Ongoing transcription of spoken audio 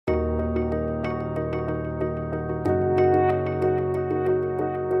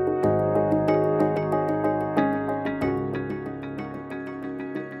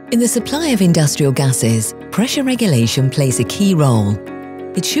In the supply of industrial gases, pressure regulation plays a key role.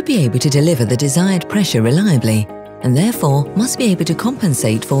 It should be able to deliver the desired pressure reliably, and therefore must be able to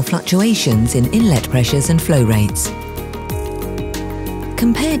compensate for fluctuations in inlet pressures and flow rates.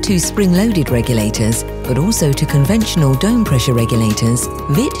 Compared to spring-loaded regulators, but also to conventional dome pressure regulators,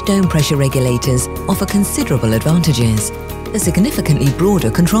 WITT dome pressure regulators offer considerable advantages: a significantly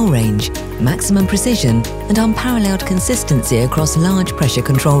broader control range, maximum precision, and unparalleled consistency across large pressure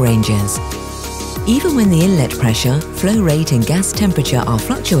control ranges. Even when the inlet pressure, flow rate and gas temperature are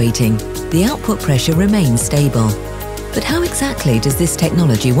fluctuating, the output pressure remains stable. But how exactly does this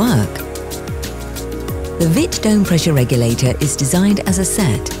technology work? The WITT dome pressure regulator is designed as a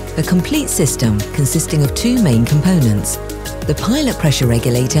set, a complete system consisting of two main components: the pilot pressure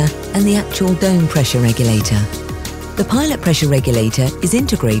regulator and the actual dome pressure regulator. The pilot pressure regulator is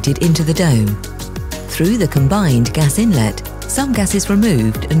integrated into the dome. Through the combined gas inlet, some gas is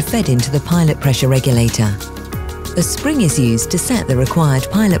removed and fed into the pilot pressure regulator. A spring is used to set the required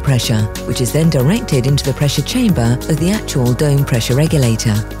pilot pressure, which is then directed into the pressure chamber of the actual dome pressure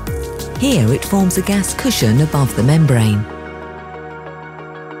regulator. Here it forms a gas cushion above the membrane.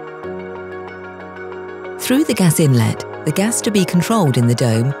 Through the gas inlet, the gas to be controlled in the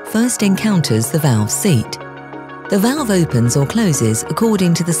dome first encounters the valve seat. The valve opens or closes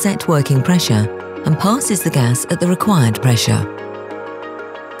according to the set working pressure and passes the gas at the required pressure.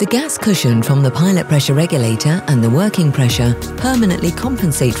 The gas cushion from the pilot pressure regulator and the working pressure permanently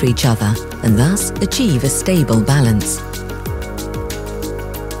compensate for each other and thus achieve a stable balance.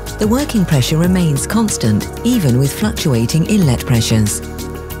 The working pressure remains constant even with fluctuating inlet pressures.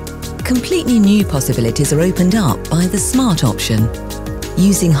 Completely new possibilities are opened up by the smart option.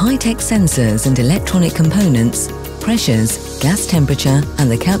 Using high-tech sensors and electronic components, pressures, gas temperature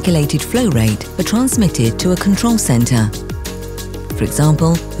and the calculated flow rate are transmitted to a control center, for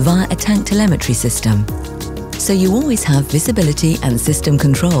example, via a tank telemetry system. So you always have visibility and system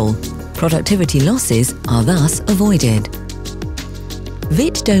control. Productivity losses are thus avoided.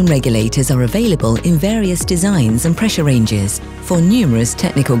 WITT dome regulators are available in various designs and pressure ranges for numerous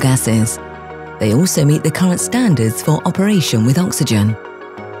technical gases. They also meet the current standards for operation with oxygen.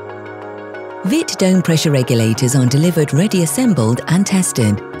 WITT dome pressure regulators are delivered ready assembled and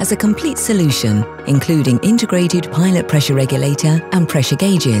tested as a complete solution, including integrated pilot pressure regulator and pressure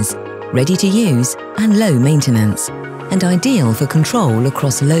gauges, ready to use and low maintenance, and ideal for control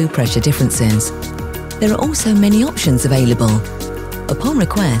across low pressure differences. There are also many options available. Upon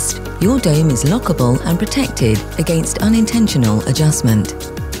request, your dome is lockable and protected against unintentional adjustment.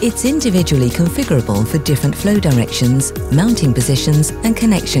 It's individually configurable for different flow directions, mounting positions and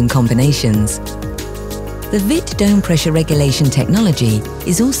connection combinations. The WITT dome pressure regulation technology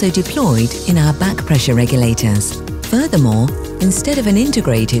is also deployed in our back pressure regulators. Furthermore, instead of an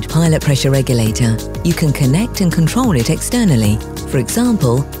integrated pilot pressure regulator, you can connect and control it externally, for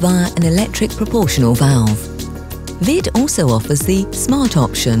example via an electric proportional valve. WITT also offers the smart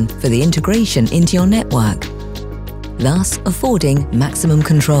option for the integration into your network, thus affording maximum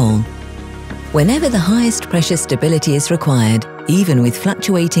control. Whenever the highest pressure stability is required, even with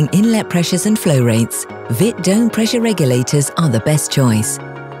fluctuating inlet pressures and flow rates, WITT dome pressure regulators are the best choice.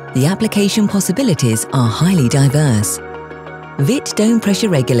 The application possibilities are highly diverse. WITT dome pressure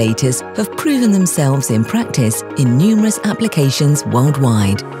regulators have proven themselves in practice in numerous applications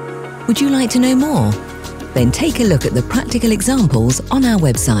worldwide. Would you like to know more? Then take a look at the practical examples on our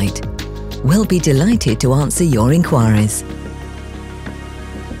website. We'll be delighted to answer your inquiries.